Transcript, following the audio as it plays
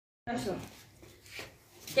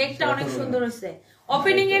কেকটা অনেক সুন্দর হয়েছে।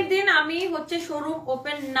 ওপেনিং এর দিন আমি হচ্ছে শোরুম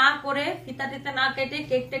ওপেন না করে ফিতা টিতা না কেটে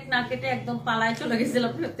কেক টেক না কেটে একদম পালায় চলে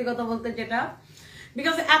গেছিলাম, সত্যি কথা বলতে, যেটা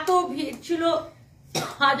বিকজ এত ভিড় ছিল,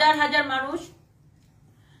 হাজার হাজার মানুষ,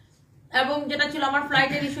 এবং যেটা ছিল আমার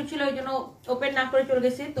ফ্লাইটের ইস্যু ছিল, ওই জন্য ওপেন না করে চলে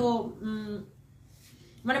গেছি। তো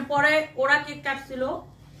মানে পরে ওরা কেক কাটছিল,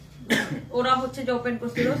 ওরা হচ্ছে যে ওপেন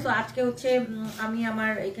করছিল। তো আজকে হচ্ছে আমি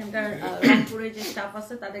আমার এখানকার রংপুরের যে স্টাফ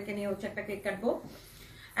আছে তাদেরকে নিয়ে হচ্ছে একটা কেক কাটবো।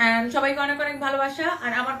 এন্ড সবাইকে অনেক অনেক ভালোবাসা।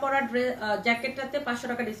 আর আমার পরা জ্যাকেটটাতে 500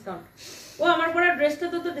 টাকা ডিসকাউন্ট। ও আমার পরা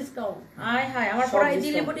ড্রেসটাতে তো ডিসকাউন্ট। আয় হায়, আমার পরা এই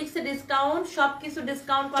দিলে বুটিক্সে ডিসকাউন্ট, সবকিছু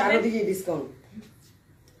ডিসকাউন্ট পাবে, চারিদিকে ডিসকাউন্ট।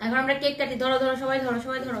 এখন আমরা কেক কাটি। ধরো ধরো সবাই, ধরো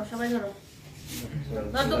সবাই, ধরো সবাই, ধরো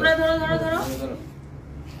ধরো, তোমরা ধরো ধরো ধরো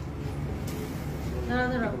ধরো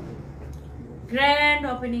ধরো। Grand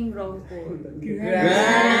opening Rangpur,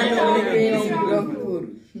 grand opening Rangpur,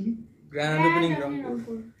 grand opening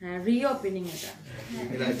Rangpur. হ্যাঁ, রিওপেনিং এটা।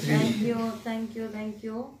 Thank you thank you thank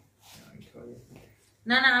you.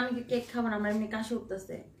 না না, আমি কেক খাবো না, আমার এমনি কাশি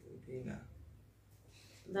উঠতেছে।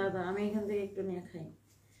 দাদা আমি এখান থেকে একটু নিয়ে খাই,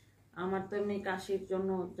 আমার তো এমনি কাশির জন্য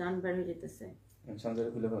জান বের হয়ে যেতেছে।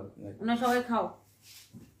 না সবাই খাও।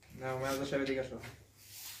 না আমাদের সবাই দিকে আসো।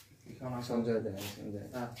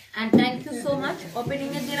 And thank you so much. Opening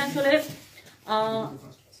এর দিন আসলে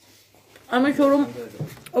আমি শোরুম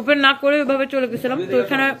ওপেন না করে ওইভাবে চলে গেছিলাম। তো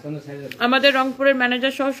এখানে আমাদের রংপুরের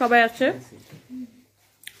ম্যানেজার সহ সবাই আছে।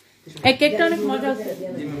 এই কেকটা অনেক মজা আছে,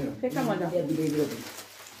 কেকটা মজা।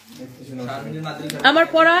 আমার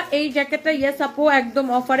পরা এই জ্যাকেটটা ইয়েস আপু একদম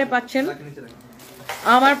অফারে পাচ্ছেন,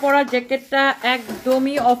 আমার পরা জ্যাকেটটা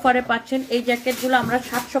একদমই অফারে পাচ্ছেন। এই জ্যাকেটগুলো আমরা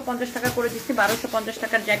 750 টাকা করে দিচ্ছি, 1250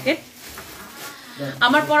 টাকার জ্যাকেট।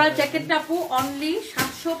 আমার পরা জ্যাকেটটা আপু অনলি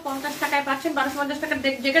 750 টাকায় পাচ্ছেন, 1250 টাকার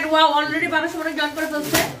জ্যাকেট। ওয়াও, অলরেডি 1200 মানে জয়েন করে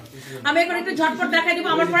ফেলছে। আমি এখন একটু ঝটপট দেখাই দিব।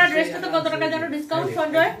 আমার পরা ড্রেসটা তো কত টাকা জানো ডিসকাউন্ট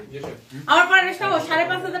সঞ্জয়? আমার পরা ড্রেসটা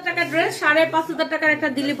 5500 টাকার ড্রেস, 5500 টাকার একটা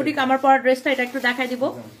দিল্লি বুটিক। আমার পরা ড্রেসটা এটা একটু দেখাই দিব।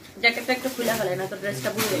 জ্যাকেটটা একটু খুলে ফেলে না তো ড্রেসটা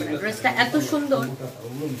বুঝবে না, ড্রেসটা এত সুন্দর।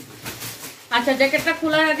 আচ্ছা, জ্যাকেটটা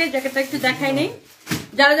খোলার আগে জ্যাকেটটা একটু দেখাই নেই।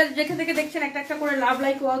 যারা যারা যেখান থেকে দেখছেন একটা একটা করে লাভ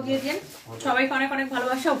লাইক ওয়াও দিয়ে দিন। সবাইকে অনেক অনেক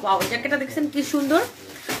ভালোবাসা। ওয়াও, জ্যাকেটটা দেখছেন কি সুন্দর,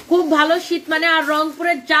 খুব ভালো শীত মানে। আর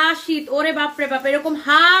রংপুরের যা শীত, ওরে বাপরে বাপ, এরকম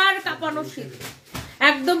হাড় কাঁপানো শীত,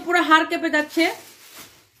 একদম পুরো হাড় কেঁপে যাচ্ছে।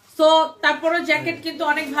 তো তারপরে জ্যাকেট কিন্তু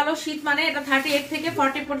অনেক ভালো শীত মানে। এটা 38 থেকে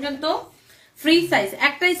 40 পর্যন্ত ফ্রি সাইজ,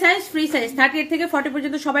 একটাই সাইজ ফ্রি সাইজ, 38 থেকে 40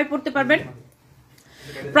 পর্যন্ত সবাই পড়তে পারবেন।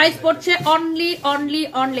 প্রাইস পড়ছে অনলি অনলি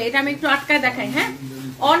অনলি, এটা আমি একটু আটকায় দেখাই। হ্যাঁ,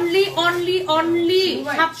 অনলি অনলি অনলি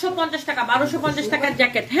 750 টাকা, 1250 টাকার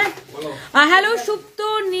জ্যাকেট। হ্যাঁ, হ্যালো সুপ্ত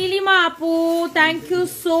নীলিমা আপু, thank you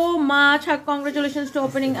so much. Congratulations two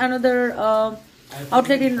opening another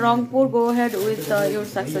outlet in Rangpur. Go ahead with your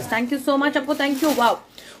success. Thank you so much আপু, thank you. Wow,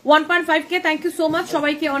 1.5k, thank you so much.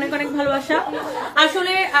 সবাইকে অনেক অনেক ভালোবাসা।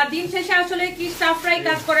 আসলে দিন শেষে আসলে কি স্টাফরাই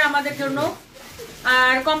কাজ করে আমাদের জন্য,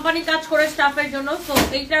 আর কোম্পানি কাজ করে স্টাফের জন্য। তো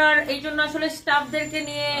এইটার এই জন্য আসলে স্টাফদেরকে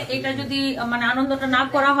নিয়ে এটা যদি মানে আনন্দটা না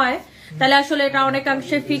করা হয় তাহলে আসলে এটা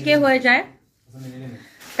অনেকাংশে ফিকে হয়ে যায়,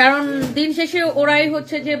 কারণ দিন শেষে ওরাই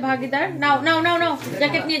হচ্ছে যে ভাগিদার। নাও নাও নাও নাও,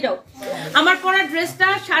 জ্যাকেট নিয়ে যাও। আমার পরা ড্রেসটা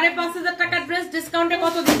 5500 টাকার ড্রেস, ডিসকাউন্টে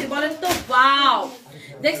কত দিচ্ছি বলেন তো? ওয়াও,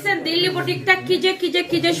 দেখছেন দিল্লি বুটিকটা কি যে কি যে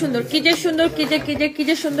কি যে সুন্দর, কি যে সুন্দর, কি যে কি যে কি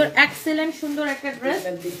যে সুন্দর, এক্সেলেন্ট সুন্দর একটা ড্রেস,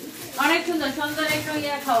 অনেক সুন্দর। সুন্দর একটু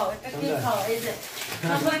ইয়ে খাও, একটা ক্রিম খাও, এই যে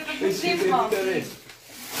সুন্দর একটা ক্রিম খাও,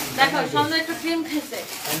 দেখো সুন্দর একটা ক্রিম খেয়েছে,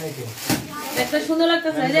 দেখতে সুন্দর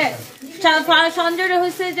লাগতেছে। এই যে সঞ্জয়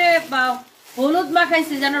হয়েছে যে হলুদ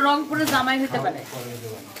মাখাইছে যেন রংপুরে জামাই হইতে পারে।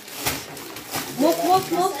 মুখ মুখ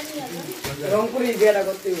মুখ রংপুরে বিয়েটা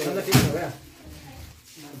করতে হবে।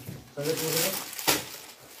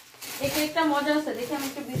 এই কেকটা মজা আছে, দেখি আমি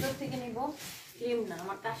একটু ভিতর থেকে নিব। ক্রিম না,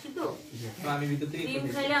 আমার কাশি তো, আমি ভিতর থেকে ক্রিম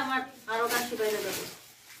খাইলে আমার আরো কাশি বাইরে যাবে।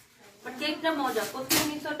 বাট কেকটা মজা। কোথায়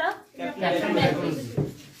নিছ ওটা?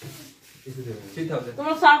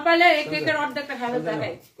 তোমার সারপ্রাইজে এই কেকের অর্ধেকটা খাবে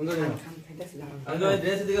দেখাই। আমি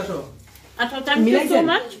ড্রেস দিকে আসো। আচ্ছা, থ্যাংক ইউ সো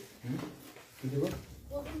মাচ।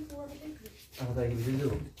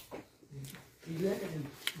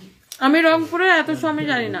 আমি রংপুরে এত সময়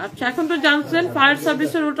জানি না। আচ্ছা, এখন তো জানছেন ফায়ার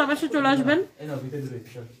সার্ভিসের উল্টা পাশে চলে আসবেন।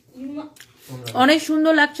 অনেক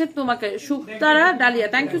সুন্দর লাগছে তোমাকে, সুক্তারা dahlia,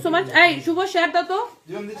 thank you so much. এই শুভ শেয়ার দাও তো।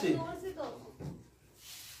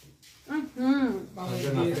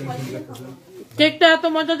 কেকটা এত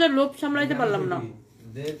মজা যে লোভ সামলাইতে পারলাম না।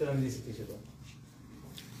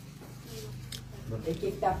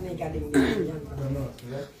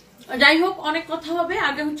 যাই হোক, অনেক কথা হবে,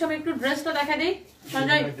 আগে হচ্ছে আমি একটু ড্রেসটা দেখা দিই।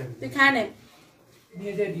 সঞ্জয় তুই খায় নে।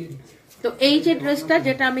 তো এই যে ড্রেসটা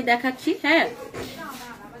যেটা আমি দেখাচ্ছি, হ্যাঁ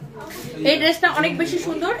এই ড্রেসটা অনেক বেশি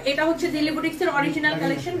সুন্দর। এটা হচ্ছে দিল্লি বুটিক্সের অরিজিনাল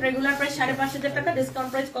কালেকশন। রেগুলার প্রাইস 5,500 টাকা, ডিসকাউন্ট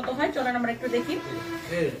প্রাইস কত হয় চলেন আমরা একটু দেখি।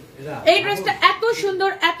 এই ড্রেসটা এত সুন্দর,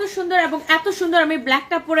 এত সুন্দর এবং এত সুন্দর। আমি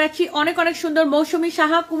ব্ল্যাকটা পরে আছি, অনেক অনেক সুন্দর। মৌসুমী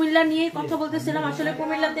সাহা কুমিল্লা নিয়ে কথা বলতেছিলাম, আসলে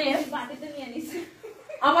কুমিল্লাতে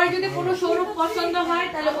আমার যদি কোনো শোরুম পছন্দ হয়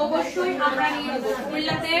তাহলে অবশ্যই আমরা নিয়ে নেব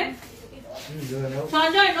কুমিল্লাতে।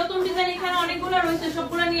 সঞ্জয় নতুন ডিজাইন এখানে অনেকগুলো রয়েছে,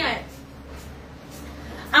 সবগুলো নিয়ে আয়।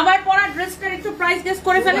 আমার পরা ড্রেসটার একটু প্রাইস গেস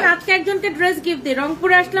করে ফেলেন। আজকে একজনকে ড্রেস গিফট দিই,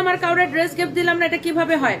 রংপুরে আসলাম আর কাউরে ড্রেস গিফট দিলাম না, এটা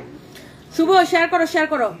কিভাবে হয়? শুভ শেয়ার করো, শেয়ার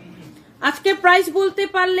করো। আজকে প্রাইস বলতে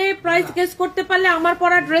পারলে, প্রাইস গেস করতে পারলে আমার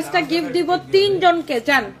পরা ড্রেসটা গিফট দিব 3 জনকে।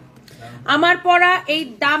 জান আমার পরা এই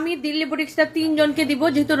দামি দিল্লি বুটিক্সটা 3 জনকে দিব,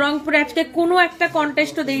 যেহেতু রংপুরে আজকে কোনো একটা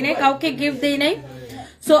কন্টেস্টও দেই নাই, কাউকে গিফট দেই নাই।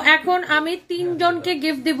 সো এখন আমি 3 জনকে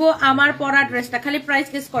গিফট দিব আমার পরা ড্রেসটা। খালি প্রাইস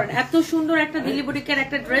গেস করেন। এত সুন্দর একটা দিল্লি বুটিকের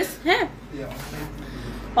একটা ড্রেস, হ্যাঁ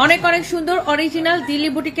অনেক অনেক সুন্দর অরিজিনাল দিল্লি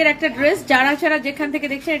বুটিকের একটা ড্রেস। যারা যারা যেখান থেকে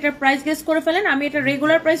দেখছেন এটার প্রাইস গেস করে ফেলেন। আমি এটা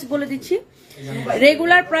রেগুলার প্রাইস বলে দিচ্ছি।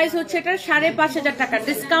 রেগুলার প্রাইস হচ্ছে এটা 5,500 টাকা,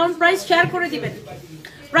 ডিসকাউন্ট প্রাইস শেয়ার করে দিবেন,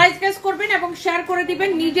 প্রাইস গেস করবেন এবং শেয়ার করে দিবেন।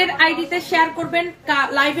 নিজের আইডিতে শেয়ার করবেন,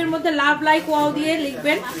 লাইভের মধ্যে লাভ লাইক ওয়াও দিয়ে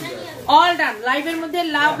লিখবেন অল ডান। লাইভের মধ্যে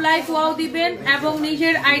লাভ লাইক ওয়াও দিবেন এবং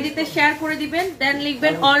নিজের আইডিতে শেয়ার করে দিবেন, দেন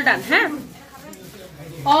লিখবেন অল ডান। হ্যাঁ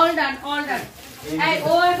অল ডান, অল ডান। এই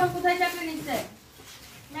ও এখন কোথায় চাকরি নিচ্ছে?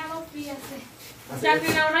 চাকরি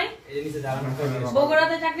নাও নাই?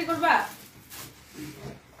 বগুড়াতে চাকরি করবা?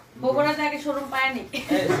 বগুড়াতে আগে শোরুম পায়নি,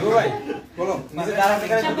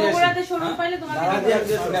 বগুড়াতে শোরুম পাইলে তোমাকে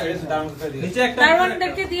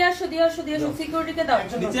দারোয়ানদেরকে দিয়ে আসো, দিয়ে আসো, দিয়ে আসো, সিকিউরিটিকে দাও।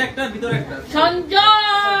 নিচে একটা ভিতরে একটা।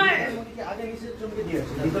 সঞ্জয়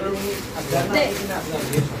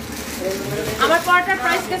আমার পড়াটার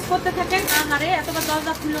প্রাইস গেস করতে থাকেন। আরে এতবার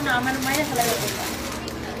দরজা খুললো না, আমার মায়ের ফেলা যাবে।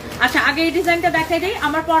 আচ্ছা আগে এই ডিজাইনটা দেখাই দিই।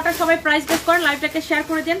 আমার পড়াটা সবাই প্রাইস গেস করেন, লাইভটাকে শেয়ার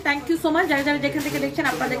করে দেন। থ্যাংক ইউ সো মাচ যারা যারা যেখান থেকে দেখছেন,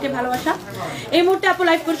 আপনাদেরকে ভালোবাসা। এই মুহূর্তে আপু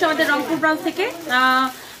লাইভ করছে আমাদের রংপুর ব্রাঞ্চ থেকে।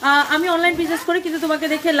 আমি অনলাইন বিজনেস করি, কিন্তু তোমাকে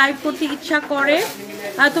দেখে লাইভ করতে ইচ্ছা করে,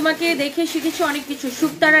 তোমাকে দেখে শিখেছি অনেক কিছু।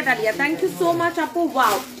 সুপ্তারা dahlia, thank you so much আপু।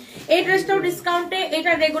 ওয়াও, এই ড্রেসটাও ডিসকাউন্টে,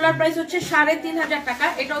 এটা রেগুলার প্রাইস হচ্ছে 3,500 টাকা।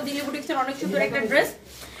 এটাও দিল্লি বুটিক্সের অনেক সুন্দর একটা ড্রেস।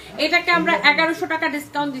 এটাকে আমরা 1100 টাকা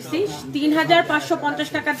ডিসকাউন্ট দিচ্ছি, 3,550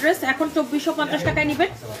 টাকা ড্রেস এখন 2,450 টাকায় নিবেন।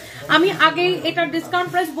 আমি আগেই এটার ডিসকাউন্ট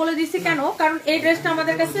প্রাইস বলে দিচ্ছি, কেন? কারণ এই ড্রেসটা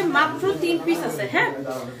আমাদের কাছে মাত্র 3 পিস আছে। হ্যাঁ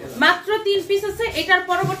মাত্র 3 পিস আছে, এটার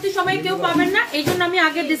পরবর্তী সময়ে কেউ পাবেন না, এই জন্য আমি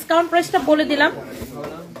আগে ডিসকাউন্ট প্রাইসটা বলে দিলাম।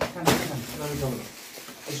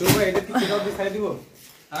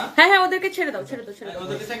 হ্যাঁ হ্যাঁ ওদেরকে ছেড়ে দাও, ছেড়ে দাও, ছেড়ে দাও।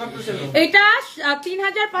 এটা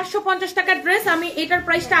 3,550 টাকার ড্রেস। আমি এটার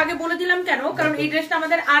প্রাইসটা আগে বলে দিলাম, কেন? কারণ এই ড্রেসটা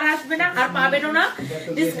আমাদের আর আসবে না, আর পাবেনও না।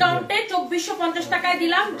 ডিসকাউন্টে 2,450 টাকায়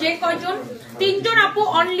দিলাম। যে কয়জন 3 জন আপু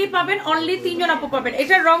অনলি পাবেন, অনলি 3 জন আপু পাবেন।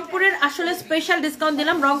 এটা রংপুরের আসলে স্পেশাল ডিসকাউন্ট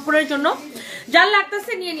দিলাম রংপুরের জন্য। যার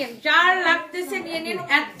লাগতেছে নিয়ে নিন, যার লাগতেছে নিয়ে নিন।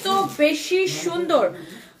 এত বেশি সুন্দর,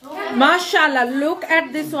 মাশাআল্লাহ। Look at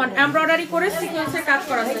this one, embroidery করে সিকোয়েন্সের কাজ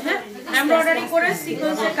করা আছে। হ্যাঁ এমব্রয়ডারি করে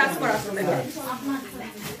সিকোয়েন্সের কাজ করা আছে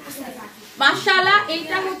মাশাআল্লাহ।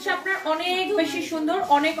 এইটা হচ্ছে আপনার অনেক বেশি সুন্দর,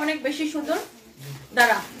 অনেক অনেক বেশি সুন্দর।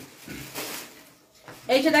 দাঁড়া,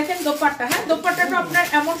 এই যে দেখেন দোপাট্টা। হ্যাঁ দোপাট্টাটা আপনার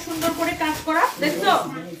এমন সুন্দর করে কাজ করা, দেখছো?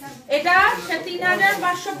 এটা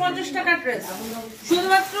 3,550 টাকার ড্রেস,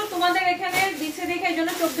 শুধুমাত্র তোমাদের এখানে দিচ্ছে দেখে এই জন্য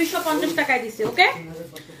 2,450 টাকায় দিচ্ছে। ওকে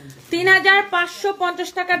 3,550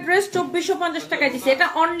 টাকা ড্রেস 2,450 টাকায় দিচ্ছে। এটা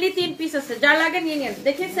অনলি 3 পিস আছে, যা লাগে নিয়ে নেন।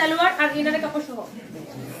 দেখি সালোয়ার আর ইনারের কাপড় সহ।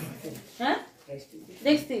 হ্যাঁ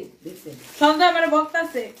দেখছি সন্ধ্যা মানে বক্তা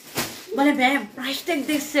আছে, বলে ম্যাম প্রাইস ট্যাগ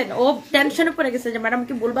দেখছেন? ও টেনশনে পড়ে গেছে যে ম্যাডাম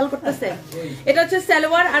কি ভুলভাল করতেছে। এটা হচ্ছে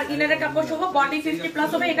সালোয়ার আর ইনারের কাপড় সহ, বডি 50+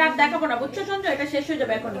 হবে। এটা আর দেখাবো না, বুঝছো সঞ্জয়? এটা শেষ হয়ে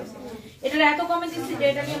যাবে এখনই। এটা এত কমে দিচ্ছি যে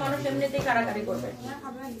এটা নিয়ে মানুষ এমনিতেই কারাকারি করবে।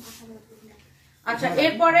 আচ্ছা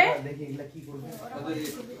এরপরে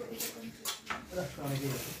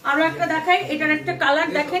আরো একটা দেখাই। এটার একটা কালার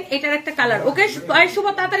দেখেন, এটার একটা কালার। ওকে শুভ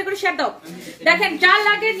তাড়াতাড়ি করে শেয়ার দাও। দেখেন যা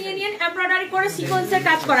লাগে নিয়ে নিন, এমব্রয়ডারি করে সিকোয়েন্সের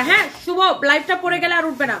কাজ করা। হ্যাঁ শুভ লাইভটা পড়ে গেলে আর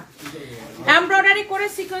উঠবে না। এমব্রয়ডারি করে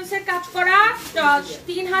সিকোয়েন্সের কাজ করা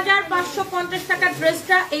 3,550 টাকার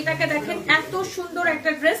ড্রেসটা। এইটাকে দেখেন এত সুন্দর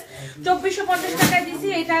একটা ড্রেস, 2,450 টাকায় দিছি।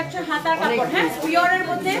 এটা হচ্ছে হাতার কাপড়। হ্যাঁ পিওরের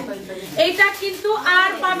মধ্যে। এইটা কিন্তু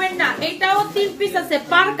আর পাবেন না, এটাও 3 পিস আছে,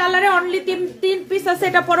 পার কালারে অনলি 3 পিস আছে।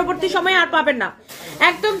 এটা পরবর্তী সময়ে আর পাবেন না,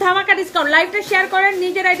 একদম ধামাকা ডিসকাউন্ট। লাইভটা শেয়ার করেন,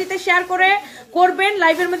 নিজের আইডিতে শেয়ার করে করবেন।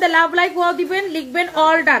 লাইভের মধ্যে লাভ লাইক ওয়াও দিবেন, লিখবেন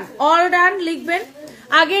অল ডান, অল ডান লিখবেন।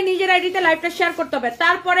 আগে নিজের আইডিতে লাইভটা শেয়ার করতে হবে,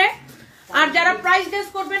 তারপরে আর যারা প্রাইস গেস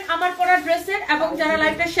করবেন আমার পরা ড্রেসের এবং যারা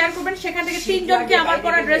লাইভটা শেয়ার করবেন সেখান থেকে 3 জনকে আমার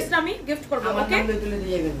পরা ড্রেসটা আমি গিফট করব। ওকে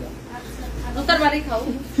নতুন বাড়ি খাও।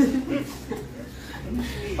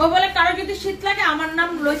 ও বলে কারো যদি শীত লাগে আমার নাম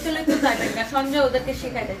লইতে লইতে যায়, সঞ্জয় ওদেরকে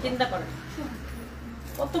শেখাই দেয়, চিন্তা করেন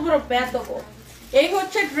কত বড় বেয়াদব। এই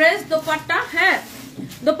হচ্ছে ড্রেস দোপাট্টা। হ্যাঁ,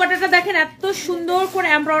 দোপাট্টাটা দেখেন এত সুন্দর করে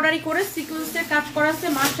এমব্রয়ডারি করে সিকোয়েন্সের কাজ করা আছে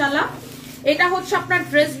মাশাআল্লাহ। এটা হচ্ছে আপনার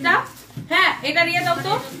ড্রেসটা। হ্যাঁ, এটা নিয়ে দাও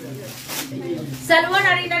তো সালোয়ার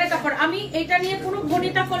আর ইনারের কাপড়। আমি এটা নিয়ে কোনো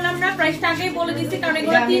গণিতা করলাম না, প্রাইসটা আগেই বলে দিচ্ছি, কারণ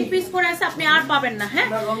এগুলো 3 পিস করে আছে, আপনি আর পাবেন না। হ্যাঁ,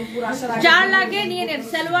 যার লাগে নিয়ে নেন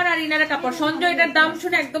সালোয়ার আর ইনারের কাপড়। সঞ্জয় এটার দাম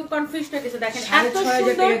শুনে একদম কনফিউজ হয়ে গেছে। দেখেন এত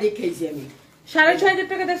সুন্দর, 6,500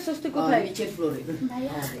 টাকা দেখ সস্তি কোথায়।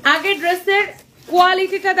 আগে ড্রেসের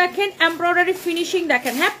কোয়ালিটিটা দেখেন, এমব্রয়ডারি ফিনিশিং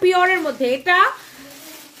দেখেন। হ্যাঁ, পিওরের মধ্যে। এটা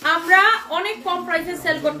আমরা অনেক কম প্রাইসে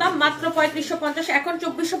সেল করতাম, মাত্র 3550, এখন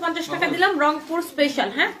 2450 টাকা দিলাম, রংপুর স্পেশাল।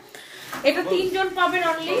 হ্যাঁ, এটা 3 জন পাবেন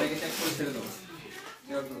অনলি।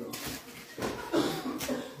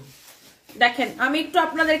 দেখেন আমি একটু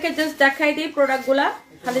আপনাদেরকে জাস্ট দেখাই দিই প্রোডাক্টগুলা,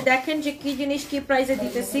 খালি দেখেন যে কি জিনিস কি প্রাইসে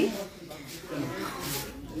দিতেছি।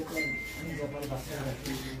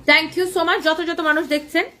 থ্যাংক ইউ সো মাচ যত যত মানুষ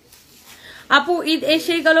দেখছেন। আপু ঈদ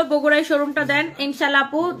এসেই গেল, বগুড়ায় শোরুমটা দেন ইনশাল্লাহ।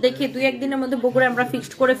 আপু দেখি 2-1 দিনের মধ্যে বগুড়ায় আমরা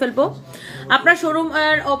ফিক্সড করে ফেলবো। আপনার শোরুম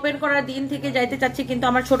ওপেন করার দিন থেকে যাইতে চাচ্ছি, কিন্তু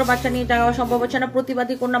আমার ছোট বাচ্চা নিয়ে যাওয়া সম্ভব হচ্ছে না।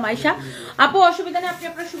 প্রতিবাদী কন্যা মাইশা আপু, অসুবিধা নেই, আপনি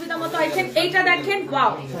আপনার সুবিধা মতো আইছেন। এইটা দেখেন,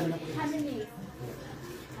 ওয়াও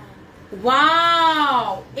ওয়াও,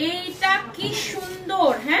 এইটা কি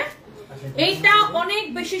সুন্দর। হ্যাঁ, এইটা অনেক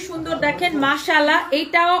বেশি সুন্দর দেখেন মাশাআল্লাহ।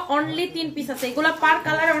 এইটাও অনলি 3 পিস আছে, এগুলা পার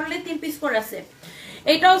কালার অনলি 3 পিস করে আছে।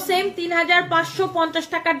 এটাও সেম 3550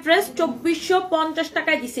 টাকার ড্রেস 2450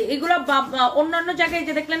 টাকায় দিছে। এগুলো অন্যান্য জায়গায়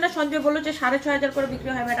যে দেখলেন না, সঞ্জয় বললো যে 6500 করে বিক্রি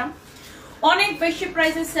হয় ম্যাডাম, অনেক বেশি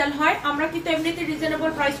প্রাইসে সেল হয়। আমরা কিন্তু এমনিতে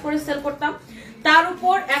রিজনেবল প্রাইস করে সেল করতাম, তার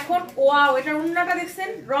উপর এখন ওয়াও, এটার ওন্নাটা দেখছেন,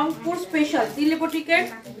 Rangpur special Delhi বুটিকের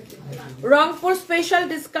Rangpur special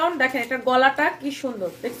discount. দেখেন এটার গলাটা কি সুন্দর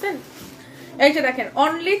দেখছেন, এই যে দেখেন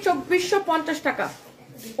অনলি 2450 টাকা।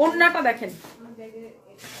 ওন্নাটা দেখেন,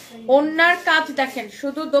 ওন্নার কাজ দেখেন,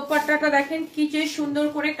 শুধু দোপাট্টাটা দেখেন কি যে সুন্দর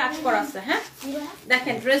করে কাজ করা আছে। হ্যাঁ,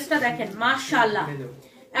 দেখেন ড্রেসটা দেখেন মাশাআল্লাহ,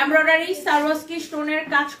 এমব্রয়ডারি সারোয়াস্কি স্টোনের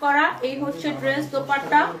কাজ করা। এই হচ্ছে ড্রেস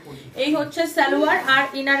দোপাট্টা, এই হচ্ছে সালোয়ার আর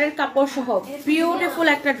ইনারের কাপড় সহ বিউটিফুল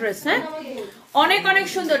একটা ড্রেস। হ্যাঁ, অনেক অনেক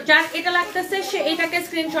সুন্দর। যার এটা লাগতেছে সে এটাকে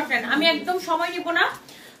স্ক্রিনশট নেন, আমি একদম সময় নিব না,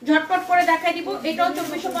 ঝটপট করে দেখাই দিব। এটাও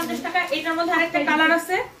 2450 টাকা। এটার মধ্যে আরেকটা কালার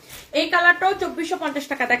আছে, এই কালারটাও 2450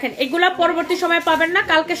 টাকা। দেখেন এগুলা পরবর্তী সময় পাবেন না,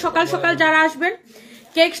 কালকে সকাল সকাল যারা আসবেন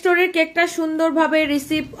কেক স্টোরির কেকটা সুন্দরভাবে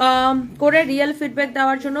রিসিভ করে রিয়েল ফিডব্যাক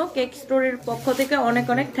দেওয়ার জন্য কেক স্টোরির পক্ষ থেকে অনেক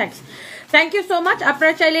অনেক থ্যাংক ইউ সো মাচ।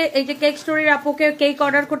 আপনারা চাইলে এই যে কেক স্টোরির আপুকে কেক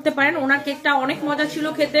অর্ডার করতে পারেন, ওনার কেকটা অনেক মজা ছিল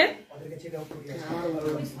খেতে,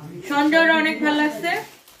 সঞ্জয়ের অনেক ভালো লাগছে।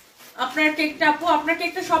 আপনার কেকটা আপু, আপনার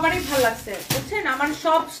কেকটা সবারই ভালো লাগছে বুঝছেন, আমার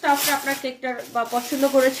সব স্টাফরা আপনার কেকটা পছন্দ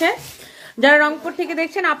করেছে। যারা রংপুর থেকে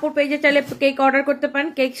দেখছেন আপুর পেজে চাইলে কেক অর্ডার করতে পারেন,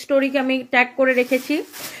 কেক স্টোরিকে আমি ট্যাগ করে রেখেছি।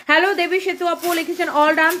 হ্যালো দেবী সেতু আপু লিখেছেন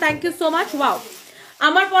all done, thank you so much. Wow,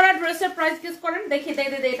 আমার পরা ড্রেসের প্রাইস গেস করেন দেখি,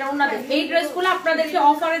 এটা ওনাদের এই ড্রেসগুলো আপনাদেরকে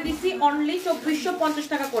অফারে দিছি অনলি 2450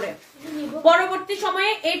 টাকা করে। পরবর্তী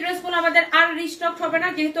সময়ে এই ড্রেসগুলো আমাদের আর রিস্টক হবে না,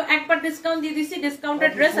 যেহেতু একবার ডিসকাউন্ট দিয়ে দিছি,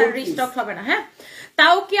 ডিসকাউন্টেড ড্রেস আর রিস্টক হবে না। হ্যাঁ,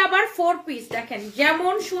 তাও কি আবার 4 পিস। দেখেন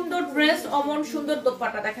যেমন সুন্দর ড্রেস অমন সুন্দর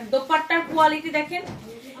দোপাট্টা। দেখেন দোপাট্টার কোয়ালিটি দেখেন,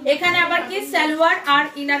 এখানে আবার কি সালোয়ার আর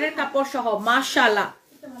ইনারের কাপড় সহ মাশাআল্লাহ।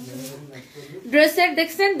 ড্রেসের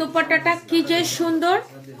দেখছেন দোপাট্টাটা কি যে সুন্দর,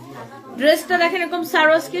 ড্রেসটা দেখেন এরকম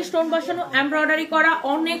সারোয়াস্কি স্টোন বসানো, এমব্রয়ডারি করা,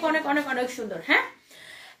 অনেক অনেক অনেক অনেক সুন্দর। হ্যাঁ,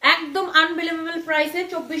 একদম আনবিলিভেবল প্রাইসে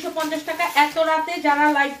 2450 টাকা। এত রাতে যারা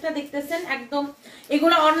লাইভটা দেখতেছেন, একদম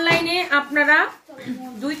এগুলো অনলাইনে আপনারা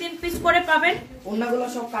 2-3 পিস করে পাবেন। ওন্নাগুলো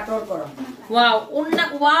সব কাটওয়ার করা। ওয়াও, ওন্না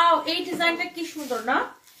ওয়াও, এই ডিজাইনটা কি সুন্দর না,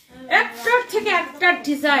 একটার থেকে একটা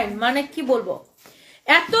ডিজাইন, মানে কি বলবো,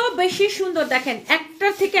 এত বেশি সুন্দর। দেখেন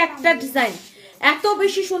একটার থেকে একটা ডিজাইন এত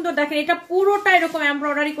বেশি সুন্দর। দেখেন এটা পুরোটা এরকম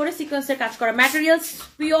এমব্রয়ডারি করে সিকোয়েন্সের কাজ করা, ম্যাটেরিয়ালস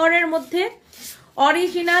পিওরের মধ্যে,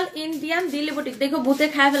 অরিজিনাল ইন্ডিয়ান দিল্লি বুটিক। দেখো ভূতে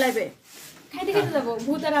খায় ফেলাইবে, খাইতে খেতে যাবো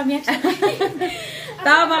ভূত আর আমি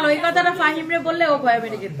তাও ভালো। এই কথাটা ফাহিমরে বললে ও ভয়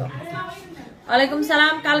বেড়ে যেত। ওয়ালাইকুম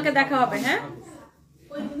সালাম, কালকে দেখা হবে। হ্যাঁ,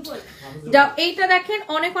 যাও এইটা দেখেন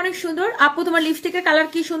অনেক অনেক সুন্দর। আপু তোমার লিপস্টিকের কালার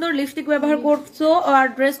কি সুন্দর, লিপস্টিক ব্যবহার করছো আর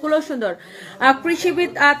ড্রেসগুলো সুন্দর।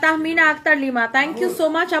 কৃষিবিদ Tahmina Akter lima, thank you so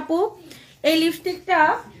much আপু। এই লিপস্টিকটা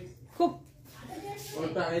খুব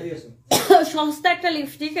সস্তা একটা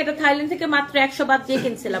লিপস্টিক, এটা থাইল্যান্ড থেকে মাত্র 100 বাদ দিয়ে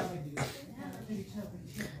কিনছিলাম।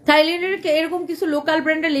 থাইল্যান্ডের এরকম কিছু লোকাল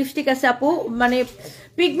ব্র্যান্ডের লিপস্টিক আছে আপু, মানে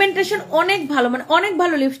পিগমেন্টেশন অনেক ভালো, মানে অনেক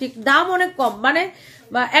ভালো লিপস্টিক, দাম অনেক কম, মানে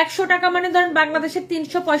 100 টাকা মানে ধরেন বাংলাদেশের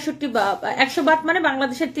 365, 100 বাত মানে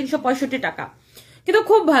বাংলাদেশের 365 টাকা, কিন্তু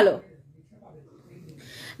খুব ভালো।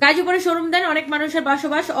 গাজীপুরে শোরুম দেন, অনেক মানুষের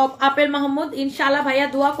বসবাস। আপেল মাহমুদ, ইনশাআল্লাহ ভাইয়া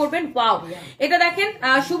দোয়া করবেন। ওয়াও, এটা দেখেন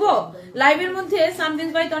শুভ লাইভের মধ্যে সানভিজ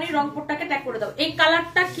ভাই তনি রংপুরটাকে ট্যাগ করে দাও। এই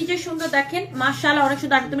কালারটা কি যে সুন্দর দেখেন, মাশাআল্লাহ অনেক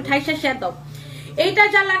সুন্দর। তুমি 28 শেয়ার দাও। এইটা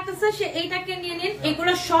যা লাগতেছে সে এইটাকে নিয়ে নিন।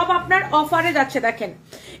 এগুলো সব আপনার অফারে যাচ্ছে। দেখেন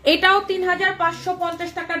এটাও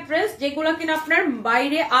 3550 টাকার ড্রেস, যেগুলো কিনা আপনার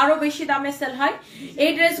বাইরে আরো বেশি দামে সেল হয়।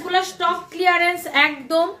 এই ড্রেসগুলো স্টক ক্লিয়ারেন্স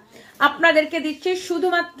একদম আপনাদেরকে দিচ্ছি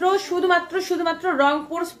শুধুমাত্র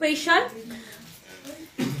রংপুর স্পেশাল।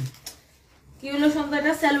 কি হলো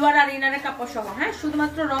সন্ধ্যাটা সালোয়ার আর ইনারের কাপড় সহ। হ্যাঁ,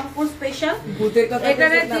 শুধুমাত্র রংপুর স্পেশাল।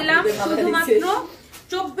 এটারে দিলাম শুধুমাত্র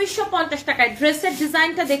 2450 টাকায়। ড্রেসের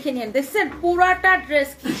ডিজাইনটা দেখে নিন, দেখছেন পুরাটা ড্রেস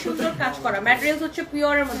কি সুন্দর কাজ করা। ম্যাটেরিয়ালস হচ্ছে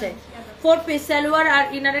পিওরের মধ্যে, 4 পিস সালোয়ার আর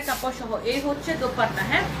ইনারের কাপড় সহ। এই হচ্ছে দোপাট্টা।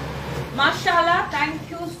 হ্যাঁ, মাশাআল্লাহ, থ্যাংক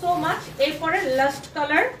ইউ সো মাচ। এরপরে লাস্ট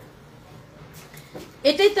কালার,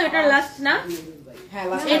 এটাই তো, এটা লাস্ট না?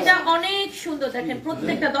 এটা অনেক সুন্দর। দেখেন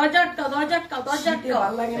প্রত্যেকটা দরজা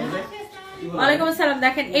ওয়ালাইকুম আসসালাম।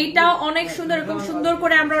 দেখেন এইটাও অনেক সুন্দর, এরকম সুন্দর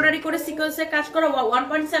করে এমব্রয়ডারি করে সিকোয়েন্সে কাজ করা।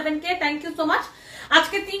 1.7K, thank you so much.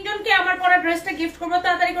 আজকে 3 জনকে আমার পরা ড্রেসটা গিফট করবো,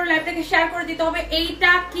 তাড়াতাড়ি করে লাইভটাকে শেয়ার করে দিতে হবে।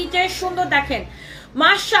 এইটা কি যে সুন্দর দেখেন,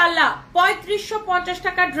 মাশাআল্লাহ। 3550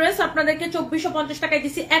 টাকার ড্রেস আপনাদেরকে 2450 টাকায়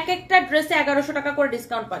দিছি। এক একটা ড্রেসে 1100 টাকা করে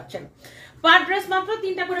ডিসকাউন্ট পাচ্ছেন। পার ড্রেস মাত্র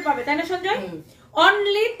 3টা করে পাবে, তাই না সঞ্জয়?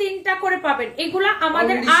 অনলি 3টা করে পাবেন। এগুলা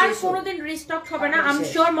আমাদের আর কোনোদিন রিস্টক হবে না। আমি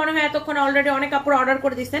শিওর, মনে হয় এতক্ষণ অলরেডি অনেক কাপড় অর্ডার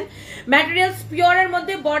করে দিয়েছেন। ম্যাটেরিয়ালস পিওরের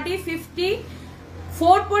মধ্যে, বডি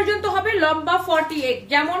 54 পর্যন্ত হবে, লম্বা 48।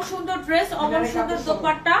 যেমন সুন্দর ড্রেস অমন সুন্দর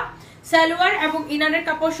দোপাট্টা, সালোয়ার এবং ইনারের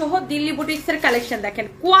কাপড় সহ। দিল্লি বুটিক্স এর কালেকশন দেখেন,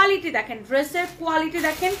 কোয়ালিটি দেখেন, ড্রেসের কোয়ালিটি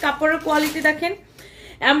দেখেন, কাপড়ের কোয়ালিটি দেখেন,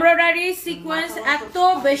 এমব্রয়ডারি সিকোয়েন্স এত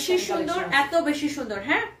বেশি সুন্দর, এত বেশি সুন্দর।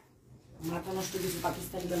 হ্যাঁ,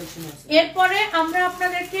 এরপরে আমরা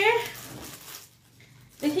আপনাদেরকে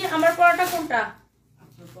দেখি আমার পরাটা কোনটা।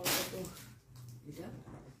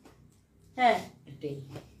 হ্যাঁ,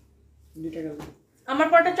 আমার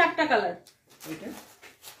পরাটা 4টা কালার,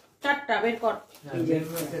 4টা বের কর।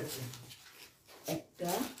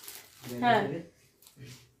 হ্যাঁ,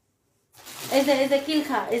 এই যে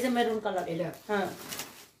কিলখা, এই যে মেরুন কালার। হ্যাঁ,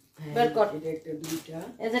 বের কর।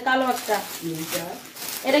 এই যে কালো একটা,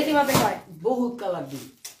 এটা কিভাবে হয়? বহুত কালার দিই।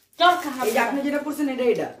 এই যে আপনি যেটা পড়ছেন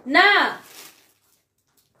এটা না।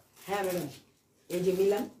 হ্যাঁ ম্যাডাম, এই যে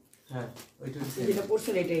মিলান। হ্যাঁ, ওইটা যেটা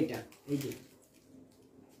পড়ছেন এটা এই যে।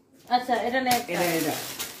 আচ্ছা, এটা না,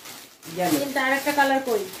 এটা কিন্তু আরেকটা কালার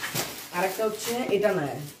কই? আরেকটা হচ্ছে এটা না,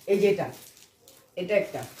 এই যে এটা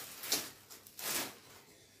একটা।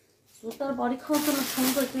 সুতার বডি খাওয়া তো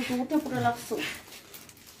সুন্দর, কিন্তু উঠে পুরো লাগছে।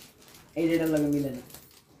 এই যেটা লাগে মিলান।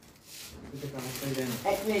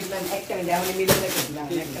 এক মিনিট ম্যাম, একটা মিনিট, আমি মিলান দেখছিলাম।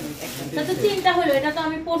 একটা তো 3টা হলো, এটা তো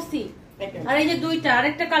আমি পড়ছি। আর এই যে 2টা,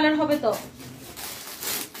 আরেকটা কালার হবে তো।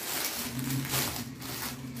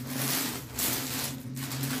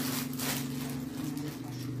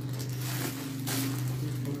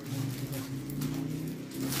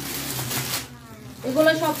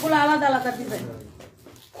 এগুলো সবগুলো আলাদা আলাদা দিবেন।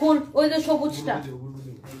 ফুল ওই যে সবুজটা,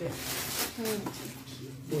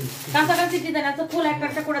 কাছাকাছি দিবেন। এত ফুল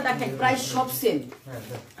একটা করে দেখেন, প্রাইস সব সেম।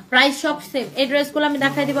 প্রাইস সব সেম। এই ড্রেসগুলো আমি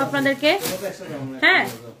দেখাই দিব আপনাদেরকে। হ্যাঁ,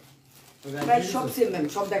 প্রাইস সব সেম ম্যাম,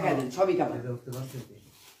 সব দেখায় দেন, সবই কালার।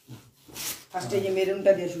 ফার্স্টে যে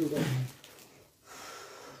মেরুনটা দিয়ে শুরু করুন।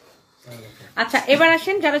 আচ্ছা, এবার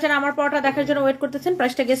আসেন যারা যারা আমার পরাটা দেখার জন্য ওয়েট করতেছেন,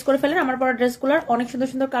 প্রাইসটা গেস করে ফেলেন। আমার পরা ড্রেসগুলোর অনেক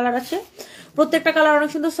সুন্দর সুন্দর কালার আছে, প্রত্যেকটা কালার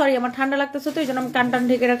অনেক সুন্দর। সরি, আমার ঠান্ডা লাগতেছে তো এই জন্য আমি টান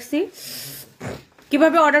ঢেকে রাখছি।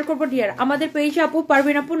 কিভাবে অর্ডার করবো ডিয়ার? আমাদের পেজে আপু,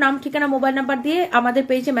 পারভিন আপু, নাম ঠিকানা মোবাইল নাম্বার দিয়ে আমাদের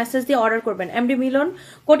পেজে মেসেজ দিয়ে অর্ডার করবেন। এমডি মিলন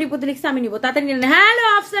কোটিপতি লিখছে, আমি নিব, তাতে নিলেন। হ্যালো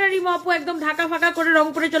আফসার রিমো আপু, একদম ঢাকা ফাঁকা করে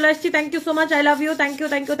রংপুরে চলে আসছি। Thank you so much, I love you, thank you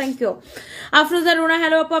thank you thank you. Afroza Runa,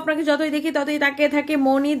 hello আপু, আপনাকে যতই দেখি ততই তাকিয়ে থাকে।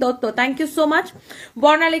 মনি Dutta, thank you so much.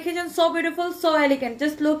 বর্ণা লিখেছেন, so beautiful, so elegant,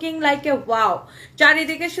 just looking like a wow.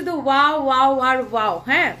 চারিদিকে শুধু ওয়াও ওয়াও আর ওয়াও।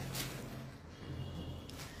 হ্যাঁ,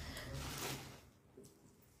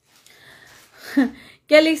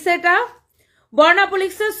 কে লিখছে এটা? বর্ণাপু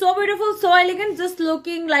লিখছে, so beautiful, so elegant, just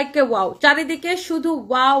looking like a wow. চারিদিকে শুধু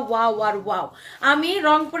ওয়াও ওয়াও আর ওয়াও। আমি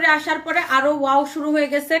রংপুরে আসার পরে আরো ওয়াও শুরু হয়ে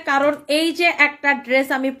গেছে, কারণ এই যে একটা ড্রেস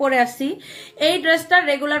আমি পরে আসছি, এই ড্রেসটার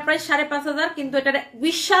রেগুলার প্রাইস 5500, কিন্তু এটার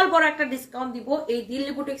বিশাল বড় একটা ডিসকাউন্ট দিব এই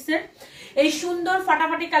দিল্লি বুটিক্সের এই সুন্দর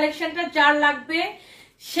ফাটাফাটি কালেকশনটা। যার লাগবে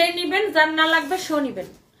সে নিবেন, যার না লাগবে সেও নিবেন,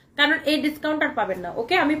 কারণ এই ডিসকাউন্ট আর পাবেন না।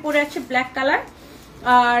 ওকে, আমি পরে আছি ব্ল্যাক কালার,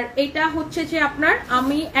 আর এটা হচ্ছে যে আপনার,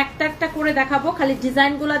 আমি একটা একটা করে দেখাবো, খালি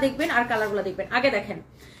ডিজাইন গুলা দেখবেন আর কালার গুলা দেখবেন। আগে দেখেন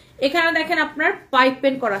এখানে দেখেন আপনার পাইপ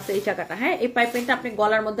পেন করা আছে এই জায়গাটা, হ্যাঁ এই পাইপ পেনটা আপনি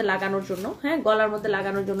গলার মধ্যে লাগানোর জন্য, হ্যাঁ গলার মধ্যে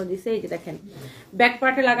লাগানোর জন্য দিছে। এই যে দেখেন ব্যাক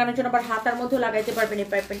পার্টে লাগানোর জন্য, আবার হাতার মধ্যেও লাগাইতে পারবেন এই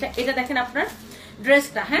পাইপ পেনটা। এটা দেখেন আপনার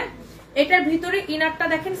ড্রেসটা, হ্যাঁ এটার ভিতরে ইনারটা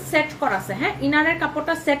দেখেন সেট করা আছে, হ্যাঁ ইনারের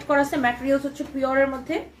কাপড়টা সেট করা আছে, ম্যাটেরিয়ালস হচ্ছে পিওরের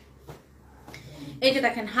মধ্যে। এই যে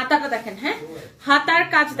দেখেন হাতাটা দেখেন, হ্যাঁ হাতার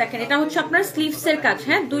কাজ দেখেন, এটা হচ্ছে আপনার স্লিভস এর কাজ,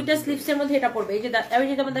 হ্যাঁ দুইটা স্লিভস এর মধ্যে এটা পড়বে। এই যে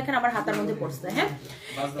যেমন দেখেন আমার হাতার মধ্যে পড়ছে, হ্যাঁ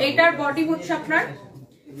এইটার বডি হচ্ছে আপনার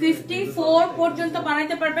 54 পর্যন্ত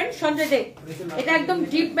বানাইতে পারবেন। সঞ্জয় দে, এটা একদম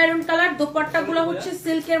ডিপ মেরুন কালার, দোপাট্টা গুলো হচ্ছে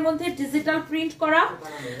সিল্কের মধ্যে ডিজিটাল প্রিন্ট করা,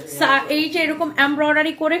 এই যে এরকম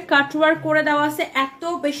এমব্রয়ডারি করে কাটওয়ার্ক করে দেওয়া আছে, এত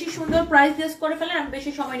বেশি সুন্দর। প্রাইস গেস করে ফেলেন, আমি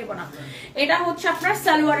বেশি সময় নিব না। এটা হচ্ছে আপনার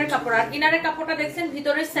সালোয়ারের কাপড়, আর ইনারের কাপড়টা দেখছেন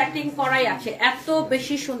ভিতরে সেটিং করাই আছে, এত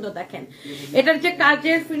বেশি সুন্দর। দেখেন এটার যে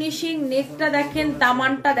কাজের ফিনিশিং, নেকটা দেখেন,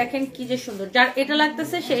 দামানটা দেখেন কি যে সুন্দর। যার এটা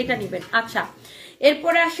লাগতেছে সে এটা নিবেন। আচ্ছা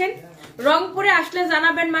এরপরে আসেন, রংপুরে আসলে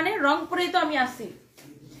জানাবেন, মানে রংপুরেই তো আমি আসি,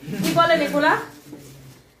 কি বলেন এগুলা?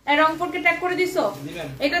 রংপুরকে ট্যাগ করে দিছো।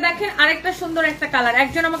 এটা দেখেন আরেকটা সুন্দর একটা কালার,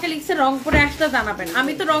 একজন আমাকে লিখছে রংপুরে আসলে জানাবেন,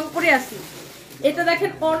 আমি তো রংপুরে আসি। এটা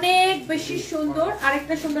দেখেন অনেক বেশি সুন্দর,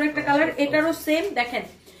 আরেকটা সুন্দর একটা কালার, এটারও সেম। দেখেন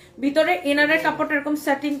ভিতরে ইনারের কাপড়টা এরকম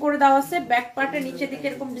সেটিং করে দেওয়া আছে, ব্যাক পার্টে নিচে দিকে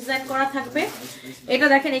এরকম ডিজাইন করা থাকবে। এটা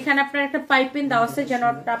দেখেন এখানে আপনার একটা পাইপিং দেওয়া আছে, যেন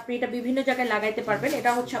আপনি এটা বিভিন্ন জায়গায় লাগাইতে পারবেন।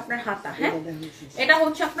 এটা হচ্ছে আপনার হাতা, হ্যাঁ এটা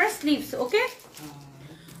হচ্ছে আপনার স্লিভস। ওকে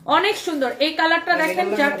অনেক সুন্দর এই কালারটা দেখেন,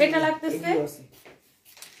 যার এটা লাগতেছে।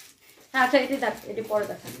 আচ্ছা এটি পরে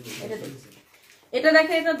দেখেন, এটা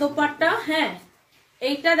দেখেন এটা দোপাট্টা, হ্যাঁ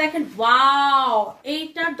এইটা দেখেন ওয়াও,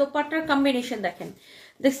 এইটার দোপাট্টার কম্বিনেশন দেখেন,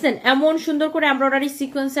 দেখছেন এমন সুন্দর করে এমব্রয়ডারি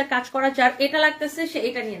সিকোয়েন্সের কাজ করা। যার এটা লাগতেছে সে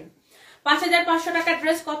এটা নিন। 5500 টাকা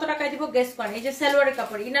ড্রেস কত টাকায় দিব গেস করেন। এই যে সালোয়ারের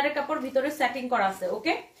কাপড়, ইনারের কাপড় ভিতরে সেটিং করা আছে।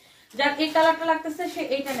 ওকে যার এই কালারটা লাগতেছে সে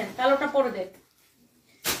এইটা নেন, কালোটা পরে দে,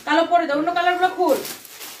 কালো পরে দে, অন্য কালার গুলো খুল,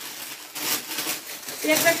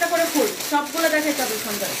 একটা একটা করে খুল, সবগুলো দেখে যাবে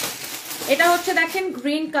সুন্দর। এটা হচ্ছে দেখেন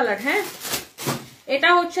গ্রিন কালার, হ্যাঁ এটা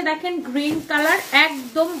হচ্ছে দেখেন গ্রিন কালার,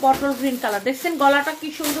 একদম বটল গ্রিন কালার। দেখছেন গলাটা কি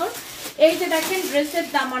সুন্দর। এই যে দেখেন ড্রেসের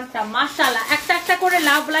দামানটা মাশাআল্লাহ, একটা একটা করে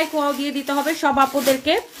লাভ লাইক ওয়াও দিয়ে দিতে হবে সব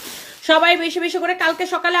আপুদেরকে, সবাই বেশি বেশি করে। কালকে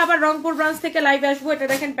সকালে আবার রংপুর ব্রাঞ্চ থেকে লাইভে আসবো। এটা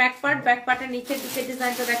দেখেন ব্যাক পার্ট, ব্যাক পার্টের নিচের দিকে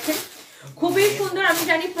ডিজাইনটা দেখেন খুবই সুন্দর। আমি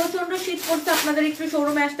জানি প্রচন্ড শীত পড়ছে, আপনাদের একটু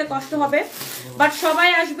শোরুমে আসতে কষ্ট হবে, বাট সবাই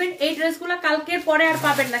আসবেন। এই ড্রেসগুলো কালকের পরে আর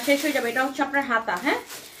পাবেন না, শেষ হয়ে যাবে। এটা হচ্ছে আপনার হাতা, হ্যাঁ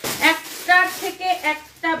একটার থেকে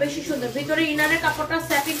একটা বেশি সুন্দর। ভিতরে ইনারের কাপড়টা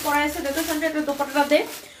সেটিং করা আছে, দেখো সঞ্জয় এটা দোপাট্টাটা দে,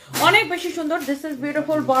 অনেক বেশি সুন্দর। This is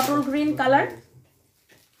beautiful bottle green colour.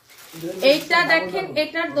 এইটা দেখেন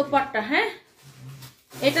এটার দোপাট্টা, হ্যাঁ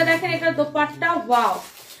এটা দেখেন এটার dupatta, wow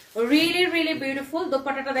really really beautiful.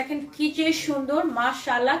 দোপাট্টাটা দেখেন কি যে সুন্দর,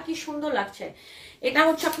 মাশাআল্লাহ কি সুন্দর লাগছে। এটা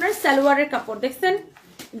হচ্ছে আপনার সালোয়ারের কাপড়, দেখছেন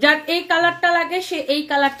যার এই কালারটা লাগে সে এই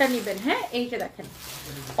কালারটা নিবেন, হ্যাঁ এইটা দেখেন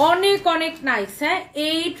অনেক অনেক নাইস। হ্যাঁ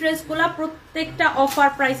এই ড্রেসগুলা প্রত্যেকটা অফার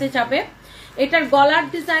প্রাইসে যাবে। এটার গলার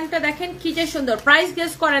ডিজাইনটা দেখেন কি যে সুন্দর। প্রাইস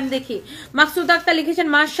গেস করেন দেখি। মাকসুদ আক্তার লিখেছেন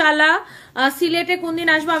মাশাআল্লাহ, সিলেটে কোন দিন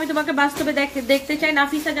আসবো, আমি তোমাকে বাস্তবে দেখতে চাই।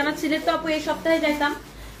 নাফিসা জানাত সিলেট তো আপু এই সপ্তাহে যাইতাম,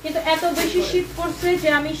 কিন্তু এত বেশি শীত পড়ছে যে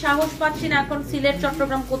আমি সাহস পাচ্ছি না এখন সিলেট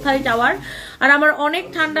চট্টগ্রাম কোথায় যাওয়ার। আর আমার অনেক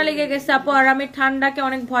ঠান্ডা লেগে গেছে আপু, আর আমি ঠান্ডাকে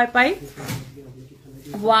অনেক ভয় পাই।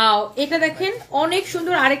 ওয়াও এটা দেখেন অনেক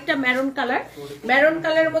সুন্দর, আরেকটা মেরুন কালার, মেরুন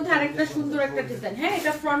কালারের মধ্যে আরেকটা সুন্দর একটা ডিজাইন। হ্যাঁ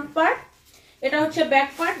এটা ফ্রন্ট পার্ট, এটা হচ্ছে ব্যাক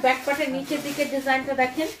পার্ট, ব্যাক পার্টের নিচের দিকে ডিজাইনটা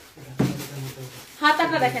দেখেন।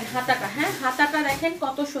 হাতাটা দেখেন, হাতাটা হ্যাঁ হাতাটা দেখেন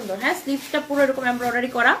কত সুন্দর। হ্যাঁ স্লিভসটা পুরো এরকম এমব্রয়ডারি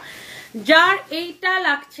করা। যার এইটা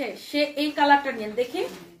লাগছে সে এই কালারটা নিন দেখি।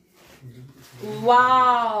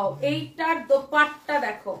 ওয়াও এইটার দোপাট্টা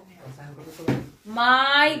দেখো,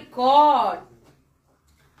 মাই god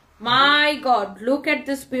my god, look at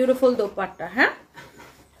this beautiful dupatta. হ্যাঁ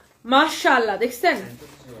মাশাআল্লাহ দেখছেন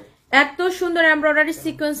এত সুন্দর এমব্রয়ডারি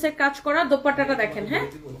সিকোয়েন্সের কাজ করা। দোপাট্টাটা দেখেন, হ্যাঁ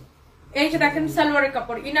এই যে দেখেন সালোয়ারের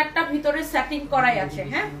কাপড়, ইনারটা ভিতরে সেটিং করাই আছে।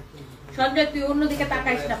 হ্যাঁ সঞ্জয় তুই অন্যদিকে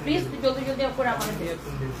তাকাইস না প্লিজ, তুই জলদি জলদি করে আমাকে,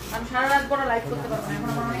 আমি সারা রাত বড় লাইভ করতে পারবো না, এখন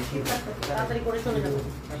আমার অনেক শীত লাগছে, তাড়াতাড়ি করে চলে যাবো।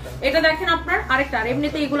 এটা দেখেন আপনার আরেকটা, আর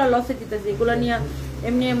এমনিতে এগুলা লসে দিতেছে, এগুলা নিয়ে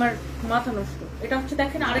এমনি আমার মাথা নষ্ট। এটা হচ্ছে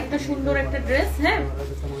দেখেন আরেকটা সুন্দর একটা ড্রেস। হ্যাঁ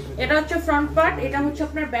এটা হচ্ছে ফ্রন্ট পার্ট, এটা হচ্ছে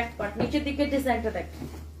আপনার ব্যাক পার্ট, নিচের দিকে ডিজাইনটা দেখেন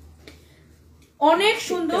অনেক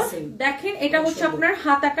সুন্দর। দেখেন এটা হচ্ছে আপনার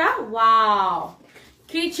হাতাটা, ওয়াও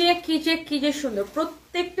কি যে সুন্দর।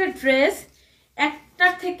 প্রত্যেকটা ড্রেস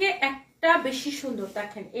একটার থেকে একটা বেশি সুন্দর।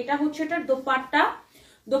 দেখেন এটা হচ্ছে এটার দোপাট্টা,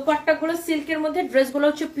 দোপাট্টা গুলো সিল্কের মধ্যে, ড্রেসগুলো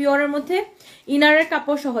হচ্ছে পিওরের মধ্যে, ইনারের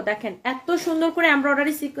কাপড় সহ। দেখেন এত সুন্দর করে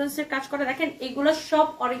এমব্রয়ডারি সিকোয়েন্সের কাজ করা। দেখেন এগুলো সব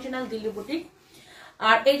অরিজিনাল দিল্লি বুটিক।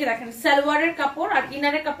 আর এই যে দেখেন সালোয়ারের কাপড় আর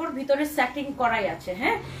ইনারের কাপড় ভিতরে সেটিং করাই আছে।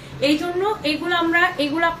 হ্যাঁ, এই জন্য এগুলো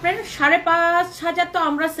আপনার 5,500 তো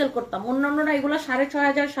আমরা সেল করতাম, অন্যান্যরা এগুলো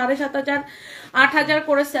 6,500, 7,500, 8,000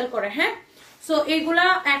 করে সেল করে। হ্যাঁ, সো এইগুলা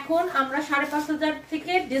এখন আমরা 5,500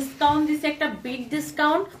 থেকে ডিসকাউন্ট দিচ্ছি, একটা বিগ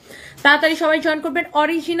ডিসকাউন্ট। তাড়াতাড়ি সবাই জয়েন করবেন।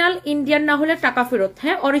 অরিজিনাল ইন্ডিয়ান না হলে টাকা ফেরত।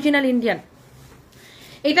 হ্যাঁ, অরিজিনাল ইন্ডিয়ান।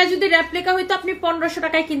 এটা যদি রেপ্লিকা হইতো আপনি 1500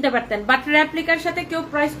 টাকায় কিনতে পারতেন, বাট রেপ্লিকার সাথে কেউ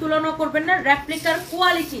প্রাইস তুলনা করবেন না। রেপ্লিকার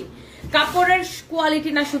কোয়ালিটি, কাপড়ের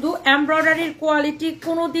কোয়ালিটি না, শুধু এমব্রয়ডারির কোয়ালিটি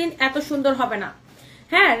কোনোদিন এত সুন্দর হবে না।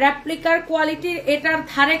 হ্যাঁ, রেপ্লিকার কোয়ালিটি এটার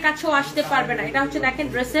ধারে কাছেও আসতে পারবে না। এটা হচ্ছে দেখেন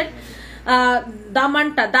ড্রেসের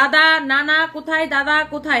দামানটা, দাদা নানা কোথায়, দাদা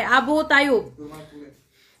কোথায়, আবু তাইব,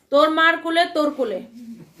 তোর মার কোলে তোর কোলে,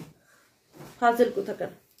 ফাজিল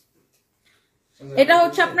কোথাকার। এটা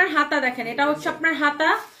হচ্ছে আপনার হাতা, দেখেন এটা হচ্ছে আপনার হাতা।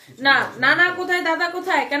 না নানা কোথায়, দাদা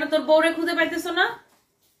কোথায়, কেন তোর বউরে খুঁজে পাইতেছো না?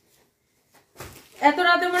 এত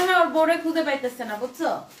রাতে মনে হয় ওর বউরে খুঁজে পাইতেছে না, বুঝছো?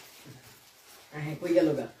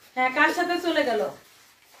 হ্যাঁ, কার সাথে চলে গেল?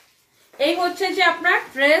 এই হচ্ছে যে আপনার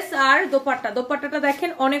ড্রেস আর দোপাট্টা। দোপাট্টাটা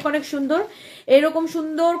দেখেন অনেক অনেক সুন্দর, এরকম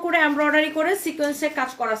সুন্দর করে এমব্রয়ডারি করে সিকোয়েন্সের কাজ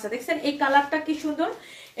করা আছে। দেখছেন এই কালারটা কি সুন্দর।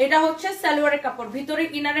 এটা হচ্ছে সালোয়ারের কাপড়, ভিতরে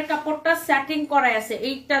ইনারের কাপড়টা সেটিং করাই আছে।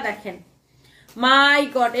 এইটা দেখেন, মাই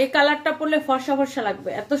গড, এই কালারটা পরলে ফর্সা ফর্সা লাগবে,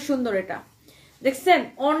 এত সুন্দর। এটা দেখছেন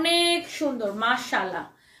অনেক সুন্দর, মাশাআল্লাহ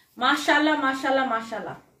মাশাআল্লাহ মাশাআল্লাহ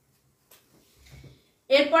মাশাআল্লাহ।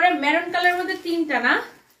 এরপরে মেরুন কালারের মধ্যে 3টা না,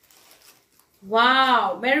 ওয়াও,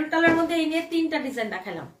 মেরুন কালারের মধ্যে এই নিয়ে 3টা ডিজাইন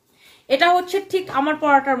দেখালাম। এটা হচ্ছে ঠিক আমার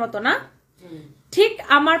পরাটার মতো না, ঠিক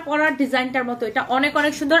আমার পরার ডিজাইনটার মতো। এটা অনেক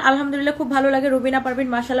অনেক সুন্দর, আলহামদুলিল্লাহ খুব ভালো লাগে। রুবিনা পারভিন,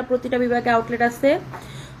 মাশাআল্লাহ প্রতিটা বিভাগে আউটলেট আছে।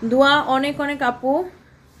 দোয়া অনেক অনেক আপু।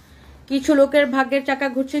 কিছু লোকের ভাগ্যের চাকা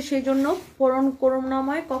ঘুরছে, সেই জন্য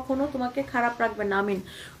করুণাময় কখনো তোমাকে খারাপ রাখবেন না, আমিন।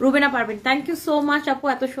 Rubina Parvin, thank you so much আপু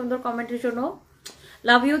এত সুন্দর কমেন্টের জন্য।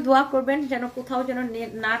 Love you. দোয়া করবেন যেন কোথাও যেন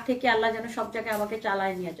না থেকে আল্লাহ যেন সব জায়গায় আমাকে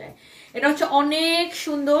চালায় নিয়ে যায়। এটা হচ্ছে অনেক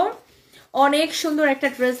সুন্দর, অনেক সুন্দর একটা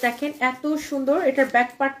ড্রেস। দেখেন এত সুন্দর, এটার ব্যাক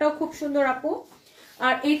পার্টটাও খুব সুন্দর আপু।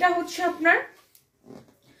 আর এটা হচ্ছে আপনার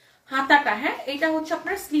হাতাটা। হ্যাঁ, এটা হচ্ছে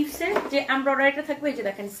আপনার স্লিভসের যে এমব্রয়ডারিটা থাকবে, এই যে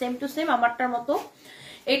দেখেন সেম টু সেম আমারটার মতো।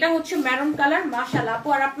 এটা হচ্ছে মেরুন কালার, মাশাআল্লাহ আপু।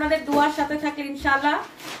 আর আপনাদের দোয়ার সাথে থাকে ইনশাআল্লাহ,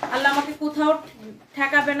 আল্লাহ আমাকে কোথাও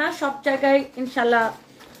ঠেকাবে না, সব জায়গায় ইনশাআল্লাহ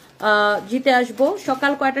জিতে আসবো।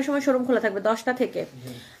 সকাল কয়টার সময় শোরুম খোলা থাকবে? 10টা থেকে।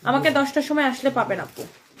 আমাকে 10টার সময় আসলে পাবেন আপু।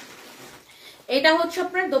 এটা হচ্ছে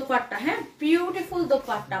আপনার দোপাট্টা। হ্যাঁ, বিউটিফুল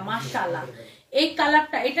দোপাট্টা, মাশাআল্লাহ। এই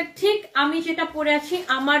কালারটা, এটা ঠিক আমি যেটা পরে আছি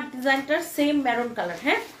আমার ডিজাইনটার সেম মেরুন কালার।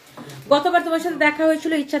 হ্যাঁ, গতবার তোমার সাথে দেখা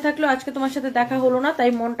হয়েছিল, ইচ্ছা থাকলো আজকে তোমার সাথে দেখা হলো না,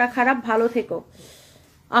 তাই মনটা খারাপ। ভালো থেকো।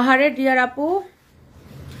 আহারে ডিয়ার আপু।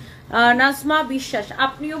 নাজমা বিশ্বাস,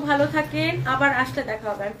 আপনিও ভালো থাকেন, আবার আসলে দেখা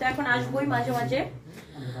হবে। আমি তো এখন আসবোই মাঝে মাঝে।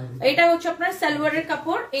 এটা হচ্ছে আপনার সালোয়ারের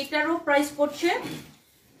কাপড়, এটারও প্রাইস পড়ছে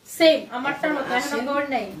সেম আমারটার মতো। এখন কভার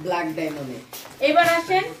নাই, ব্ল্যাক ডায়মন্ডে। এবার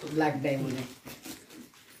আসেন black ডায়মন্ডে,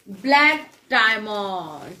 black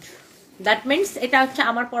diamond. That means এটা হচ্ছে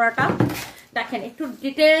আমার পরাটা। দেখেন একটু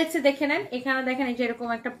ডিটেইলসে দেখে নেন। এখানে দেখেন এই যে এরকম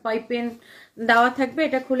একটা পাইপেন দেওয়া থাকবে,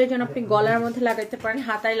 এটা খুলে যেন আপনি গলার মধ্যে লাগাইতে পারেন,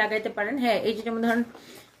 হাতায় লাগাইতে পারেন। হ্যাঁ, এই যে যেমন ধরেন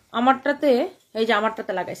আমারটাতে, এই যে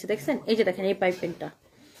আমারটাতে লাগাইছে দেখছেন, এই যে দেখেন এই পাইপেনটা।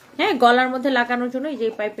 হ্যাঁ, গলার মধ্যে লাগানোর জন্য এই যে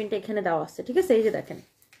এই পাইপেনটা এখানে দেওয়া আছে, ঠিক আছে? এই যে দেখেন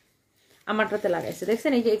আমারটাতে লাগাইছে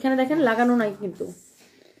দেখছেন, এই যে এখানে দেখেন লাগানো নাই, কিন্তু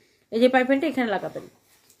এই যে পাইপেনটা এখানে লাগাবেন।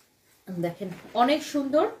 দেখেন অনেক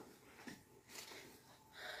সুন্দর।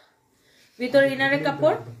 ভিতরে ইনারের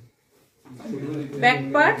কাপড়, ব্যাক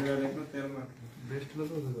পার্ট,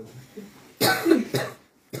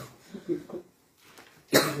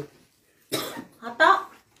 হাতা,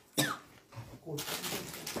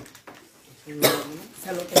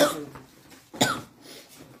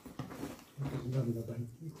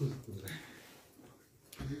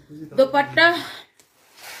 দোপাট্টা।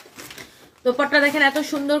 দোপাট্টা দেখেন এত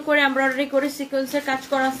সুন্দর করে এমব্রয়ডারি করে সিকোয়েন্সের কাজ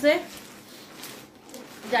করা আছে।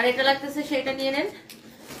 যার এটা লাগতেছে সেটা নিয়ে নেন।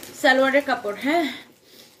 সালোয়ারের কাপড়। হ্যাঁ,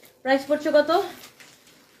 প্রাইস পড়ছে কত?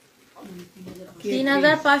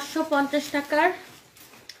 3,550 টাকার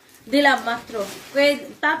দিলাম মাত্র।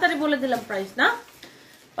 তাড়াতাড়ি বলে দিলাম প্রাইস না।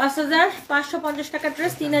 5,550 টাকার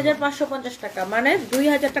ড্রেস 3,550 টাকা, মানে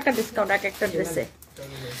 2,000 টাকা ডিসকাউন্ট এক একটা ড্রেসে।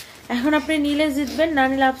 এখন আপনি নিলে জিতবেন, না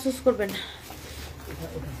নিলে আফসোস করবেন।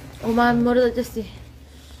 ও মা, আমি মরে যাচ্ছি,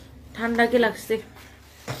 ঠান্ডা কি লাগছে।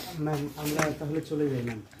 ম্যাম আমরা তাহলে চলে যাই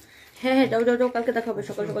ম্যাম। হ্যাঁ হ্যাঁ, যাও যাও যাও, কালকে দেখা হবে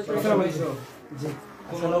সকাল সকাল চলে যাও। জি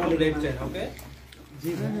আসসালামু আলাইকুম। ওকে জি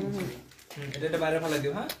এটা বাইরে ফেলে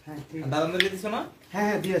দিও। হ্যাঁ দাদাদের দিছো না? হ্যাঁ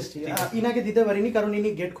হ্যাঁ দিয়ে আসছি। ইনাকে দিতে পারিনি কারণ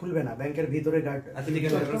ইনি গেট খুলবে না, ব্যাংকের ভিতরে গার্ড। আচ্ছা ঠিক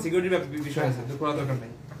আছে, সিকিউরিটি বিষয় আছে, তো করা দরকার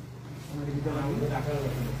নাই।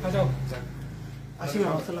 আসিম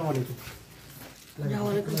আসসালামু আলাইকুম।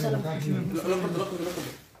 ওয়ালাইকুম সালাম।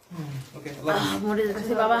 ওকে মরে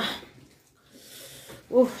যাচ্ছে বাবা।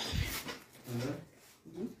 উফ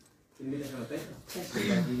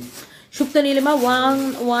Shupta Nilima,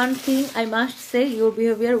 one thing I must say, your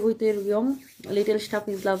behavior with your young little stuff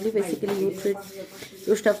is lovely. Basically, you treat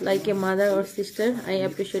your stuff like a mother or sister. I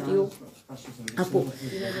appreciate you, Apu.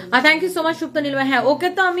 Thank you so much, Shupta Nilima. হ্যাঁ, ওকে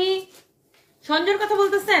তো আমি সঞ্জয়ের কথা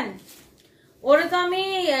বলতেছেন। ওরে তো আমি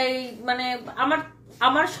মানে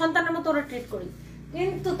আমার সন্তানের মতো ওরে ট্রিট করি,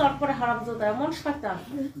 কিন্তু তারপরে হারামজাদা এমন শয়তান,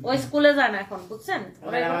 ও স্কুলে যায় না এখন, বুঝছেন?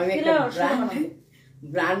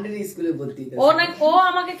 ব্র্যান্ডের স্কুলে ভর্তি ও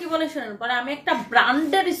আমাকে কি বলে শুনেন, পরে আমি একটা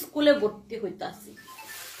ব্র্যান্ডের স্কুলে ভর্তি হইতাছি।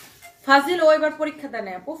 ফাজিল ও এবার পরীক্ষা দেয়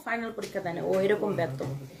না আপু, ফাইনাল পরীক্ষা দেয় না, ও এরকম ব্যর্থ।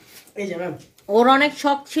 এই যে ম্যাম, ওর অনেক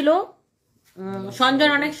শখ ছিল,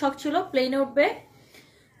 সঞ্জয়ের অনেক শখ ছিল প্লেনে উঠবে,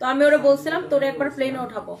 তো আমি ওরে বলছিলাম তোরে একবার প্লেনে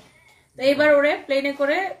উঠাবো। তো এইবার ওরে প্লেনে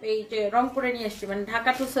করে এই যে রংপুরে নিয়ে এসছি, মানে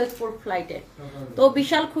ঢাকা টু সৈয়দপুর ফ্লাইটে, তো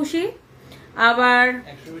বিশাল খুশি। আবার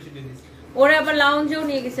ওরে আবার লাউঞ্জেও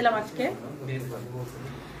নিয়ে গেছিলাম আজকে,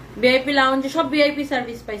 ভিআইপি লাউঞ্জে, সব ভিআইপি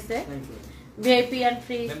সার্ভিস পাইছে, ভিআইপি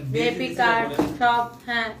এন্ট্রি, ভিআইপি কার্ড সব।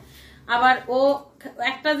 হ্যাঁ, আবার ও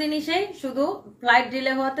একটা জিনিসে শুধু ফ্লাইট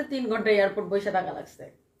ডিলে হওয়াতে 3 ঘন্টা এয়ারপোর্ট বসে থাকা লাগছে।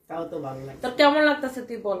 তাও তো ভালো লাগে। তোর কেমন লাগতেছে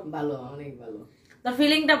তুই বল? ভালো, অনেক ভালো। তোর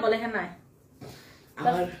ফিলিংটা বলে। হ্যাঁ না,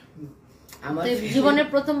 আমার জীবনের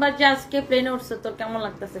প্রথমবার যে আজকে প্লেনে উঠছে, তোর কেমন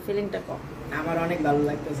লাগতেছে, ফিলিংটা কম? আমার অনেক ভালো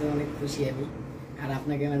লাগতেছে, অনেক খুশি আমি। আর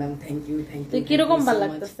আপনাকে ম্যাডাম থ্যাংক ইউ। তুই কিরকম ভালো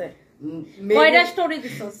লাগতেছে? কয়টা স্টোরি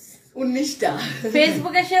দিছস? 19টা।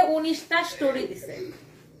 ফেসবুকে সে 19টা স্টোরি দিছে।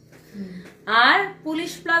 আর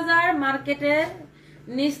পুলিশ প্লাজার মার্কেটের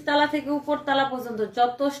নিচতলা থেকে উপরতলা পর্যন্ত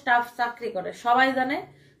যত স্টাফ চাকরি করে সবাই জানে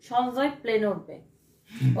সঞ্জয় প্লেনে উঠবে।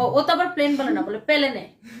 ও তো আবার প্লেন বলে না, বলে প্লেনে।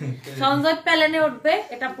 সঞ্জয় প্লেনে উঠবে,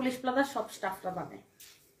 এটা পুলিশ প্লাজার সব স্টাফরা জানে।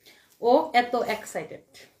 ও এত এক্সাইটেড,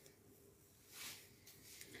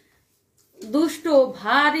 দুষ্ট,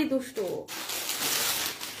 ভারী দুষ্ট।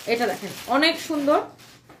 এটা দেখেন অনেক সুন্দর।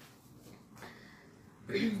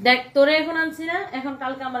 দেখ তোরে এখন আনছি না, এখন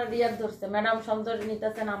কালকে আমার রিয়াদ ধরছে, ম্যাডাম সঞ্জয়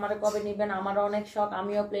নিতেছেন, আমারে কবে নিবেন? আমারও অনেক শখ,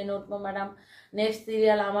 আমিও প্লেনে উঠবো ম্যাডাম, নেক্সট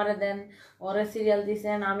সিরিয়াল আমারে দেন। ওরে সিরিয়াল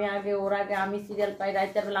দিছেন, আমি আগে, ওর আগে আমি সিরিয়াল পাই,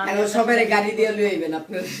 রাতের বেলা আমি সবারে গাড়ি দিয়ে লইবেন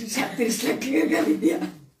আপনার 37 লাখ টাকা গাড়ি দিয়া।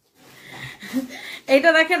 এটা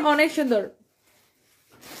দেখেন অনেক সুন্দর।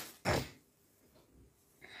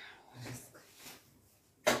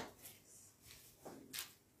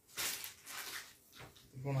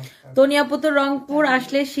 তনি আপু তো রংপুর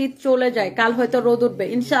আসলে শীত চলে যায়, কাল হয়তো রোদ উঠবে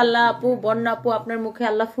ইনশাআল্লাহ। আপু, বন্যা আপু, আপনার মুখে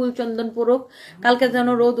আল্লাহ ফুল চন্দন পড়ুক, কালকে যেন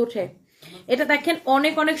রোদ উঠে। এটা দেখেন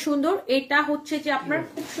অনেক অনেক সুন্দর। এটা হচ্ছে যে আপনার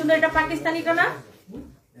খুব সুন্দর, এটা পাকিস্তানিটা না,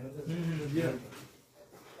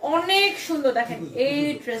 অনেক সুন্দর। দেখেন এই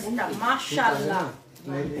ড্রেসটা মাশাআল্লাহ,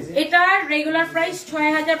 এটার রেগুলার প্রাইস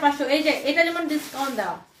 6500। এই যে এটা যেমন ডিসকাউন্ট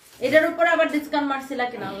দাও, এটার উপর আবার ডিসকাউন্ট মারছিলা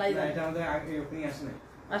কিনা আল্লাহ জানে। এটা আমাদের আগে ওপেনিং আসে না।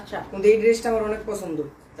 আচ্ছা, কিন্তু এই ড্রেসটা আমার অনেক পছন্দ।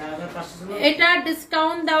 এটা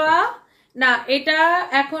ডিসকাউন্ট দেওয়া না, এটা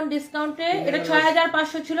এখন ডিসকাউন্টে, এটা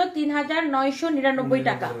 6500 ছিল, 3999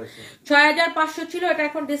 টাকা। 6500 ছিল, এটা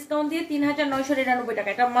এখন ডিসকাউন্ট দিয়ে 3999 টাকা।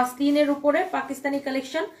 এটা মাসলিনের উপরে পাকিস্তানি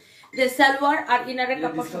কালেকশন, যে সালোয়ার আর ইনারের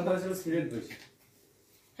কাপড়।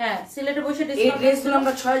 হ্যাঁ, সিলেটে বসে ডিসকাউন্ট। এই ড্রেসগুলো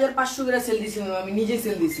আমরা 6500 করে সেল দিছি, আমি নিজে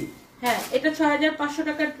সেল দিছি। হ্যাঁ, এটা 6500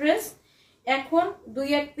 টাকার ড্রেস, এখন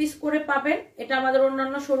 2-1 পিস করে পাবেন। এটা আমাদের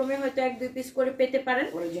অন্যান্য শোরুমে হয়তো 1-2 পিস করে পেতে পারেন।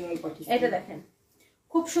 এটা দেখেন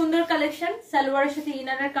খুব সুন্দর কালেকশন, সালোয়ারের সাথে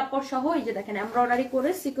ইনারের কাপড় সহ। এই যে দেখেন এমব্রয়ডারি করে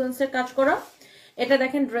সিকোয়েন্সের কাজ করা। এটা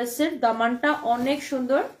দেখেন ড্রেসের দামানটা অনেক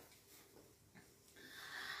সুন্দর।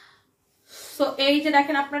 তো এই যে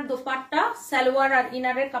দেখেন আপনার দোপাট্টা, সালোয়ার আর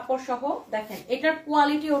ইনারের কাপড় সহ। দেখেন এটার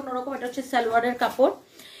কোয়ালিটি অন্যরকম, এটা হচ্ছে সালোয়ারের কাপড়।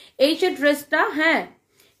 এই যে ড্রেসটা, হ্যাঁ,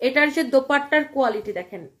 এটার যে দোপাট্টার কোয়ালিটি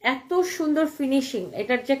দেখেন, এত সুন্দর ফিনিশিং,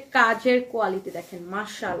 এটার যে কাজের কোয়ালিটি দেখেন,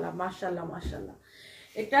 মাশাআল্লাহ মাশাআল্লাহ মাশাআল্লাহ।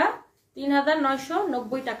 এটা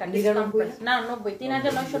 3990 টাকা ডিসকাউন্ট, না 90,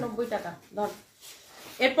 3990 টাকা ধর।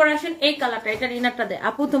 এরপর আসেন এই কালারটা, এটার ইনারটা দেয়।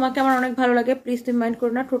 আপু তোমাকে আমার অনেক ভালো লাগে, প্লিজ তুমি মাইন্ড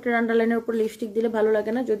করো না, ঠোঁটের আন্ডারলাইনের উপর লিপস্টিক দিলে ভালো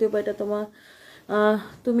লাগে না, যদিও বা এটা তোমার,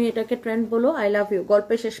 তুমি এটাকে ট্রেন্ড বলো। আই লাভ ইউ,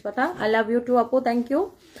 গল্পের শেষ পাতা। আই লাভ ইউ টু আপু, থ্যাংক ইউ।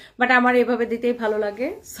 বাট আমার এইভাবে দিতেই ভালো লাগে,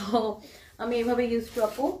 সো আমি এইভাবে ইউজ টু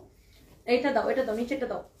আপু। এটা দাও, এটা দাও, নিচেটা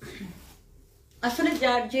দাও। আসলে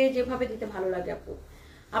যার যেভাবে দিতে ভালো লাগে আপু,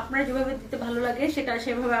 আপনার যেভাবে দিতে ভালো লাগে সেটা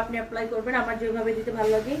সেভাবে আপনি অ্যাপ্লাই করবেন। আমার যেভাবে দিতে ভালো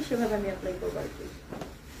লাগে সেভাবে আমি অ্যাপ্লাই করবো আর কি।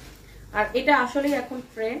 আর এটা আসলেই এখন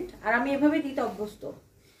ট্রেন্ড, আর আমি এভাবে দিতে অভ্যস্ত।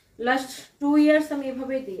 লাস্ট 2 ইয়ার্স আমি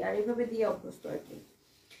এভাবে দিই, আর এভাবে দিয়ে অভ্যস্ত আর কি।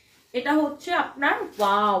 এটা হচ্ছে আপনার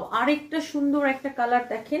ওয়াও, আরেকটা সুন্দর একটা কালার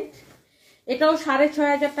দেখেন, এটাও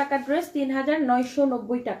 6,500 টাকার ড্রেস,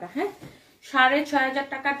 3,990 টাকা। হ্যাঁ, 6,500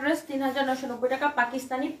 টাকার ড্রেস, 3,990 টাকা।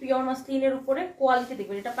 পাকিস্তানি পিওর মসলিনের উপরে কোয়ালিটি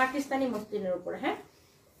দেখবেন, এটা পাকিস্তানি মসলিনের উপরে। হ্যাঁ,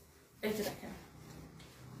 এই যে দেখেন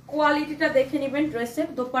কোয়ালিটিটা দেখে নেবেন। ড্রেসের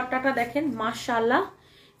দোপাট্টাটা দেখেন, মাশাআল্লাহ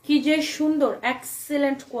কি যে সুন্দর,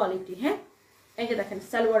 এক্সেলেন্ট কোয়ালিটি। হ্যাঁ, এই যে দেখেন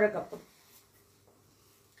সালোয়ারের কাপড়,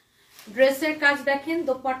 ড্রেসের কাজ দেখেন,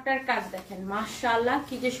 দোপাট্টার কাজ দেখেন, মাশাআল্লাহ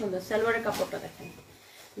কি যে সুন্দর। সালোয়ারের কাপড়টা দেখেন,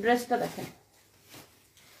 ড্রেসটা দেখেন,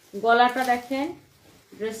 গলাটা দেখেন,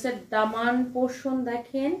 ড্রেসের দামান পোর্শন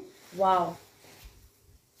দেখেন, ওয়াও।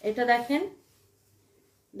 এটা দেখেন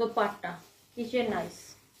দোপাট্টা কি যে নাইস।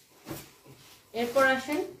 এরপর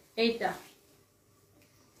আসেন এইটা,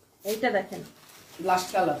 এইটা দেখেন লাস্ট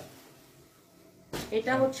কালার,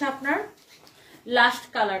 এটা হচ্ছে আপনার লাস্ট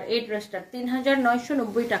কালার। এই ড্রেসটা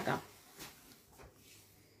 3,990 টাকা।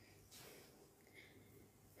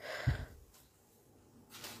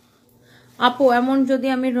 আপু এমন যদি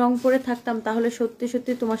আমি রংপুরে থাকতাম তাহলে সত্যি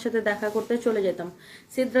সত্যি তোমার সাথে দেখা করতে চলে যেতাম।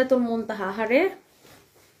 সিদরাতুল মুনতাহা, হারে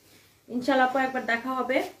ইনশাআল্লাহ আপু একবার দেখা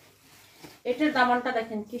হবে। এটার দামানটা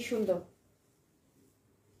দেখেন কি সুন্দর,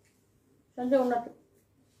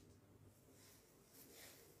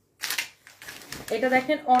 এটা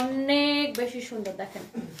দেখেন অনেক বেশি সুন্দর। দেখেন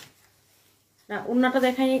না, উন্নাটা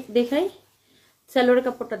দেখাই সালোয়ারের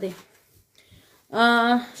কাপড়টা দে।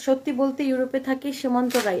 সত্যি বলতে ইউরোপে থাকি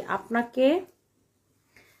সীমান্ত রায়, আপনাকে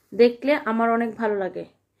দেখলে আমার অনেক ভালো লাগে।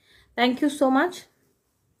 থ্যাংক ইউ সো মাচ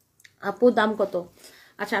আপু। দাম কত?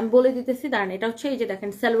 আচ্ছা আমি বলে দিতেছি, দাঁড়ান। এটা হচ্ছে এই যে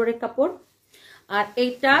দেখেন সালোয়ারের কাপড়, আর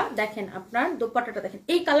এইটা দেখেন আপনার দোপাট্টাটা দেখেন।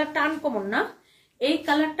 এই কালারটা আনকমন না, এই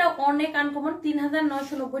কালারটা অনেক আনকমন।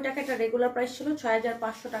 3,990 টাকা, এটা রেগুলার প্রাইস ছিল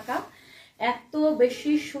 6,500 টাকা। এত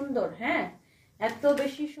বেশি সুন্দর, হ্যাঁ এত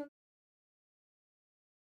বেশি সুন্দর।